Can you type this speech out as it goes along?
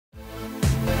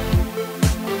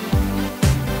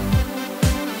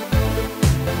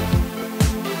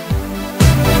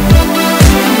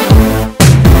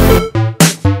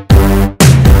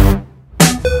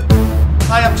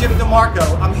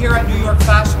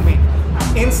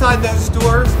Inside those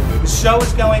doors, the show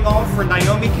is going on for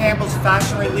Naomi Campbell's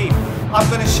Fashion Relief. I'm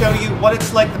going to show you what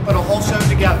it's like to put a whole show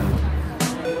together.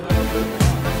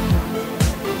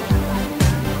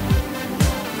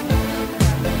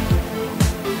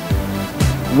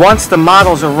 Once the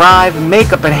models arrive,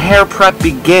 makeup and hair prep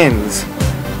begins.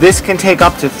 This can take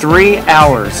up to 3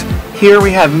 hours. Here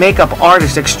we have makeup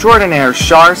artist extraordinaire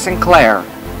Shar Sinclair.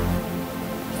 What's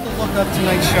the look of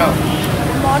tonight's show?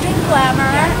 Modern glamour,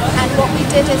 and what we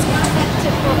did is we tweaked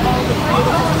it for all the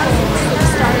beautiful colors. So we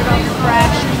started off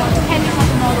fresh, depending on what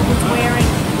the model was wearing.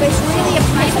 But it's really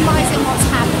epitomizing what's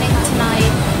happening tonight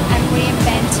and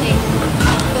reinventing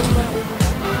the look.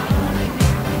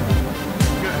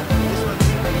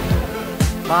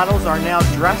 Models are now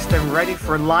dressed and ready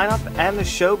for lineup, and the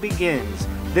show begins.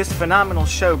 This phenomenal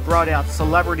show brought out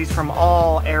celebrities from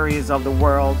all areas of the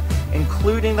world,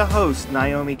 including the host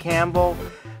Naomi Campbell,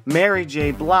 Mary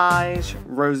J. Blige,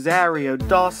 Rosario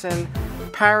Dawson,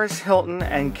 Paris Hilton,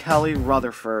 and Kelly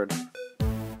Rutherford.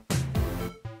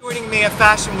 Joining me at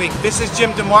Fashion Week, this is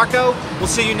Jim DeMarco. We'll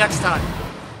see you next time.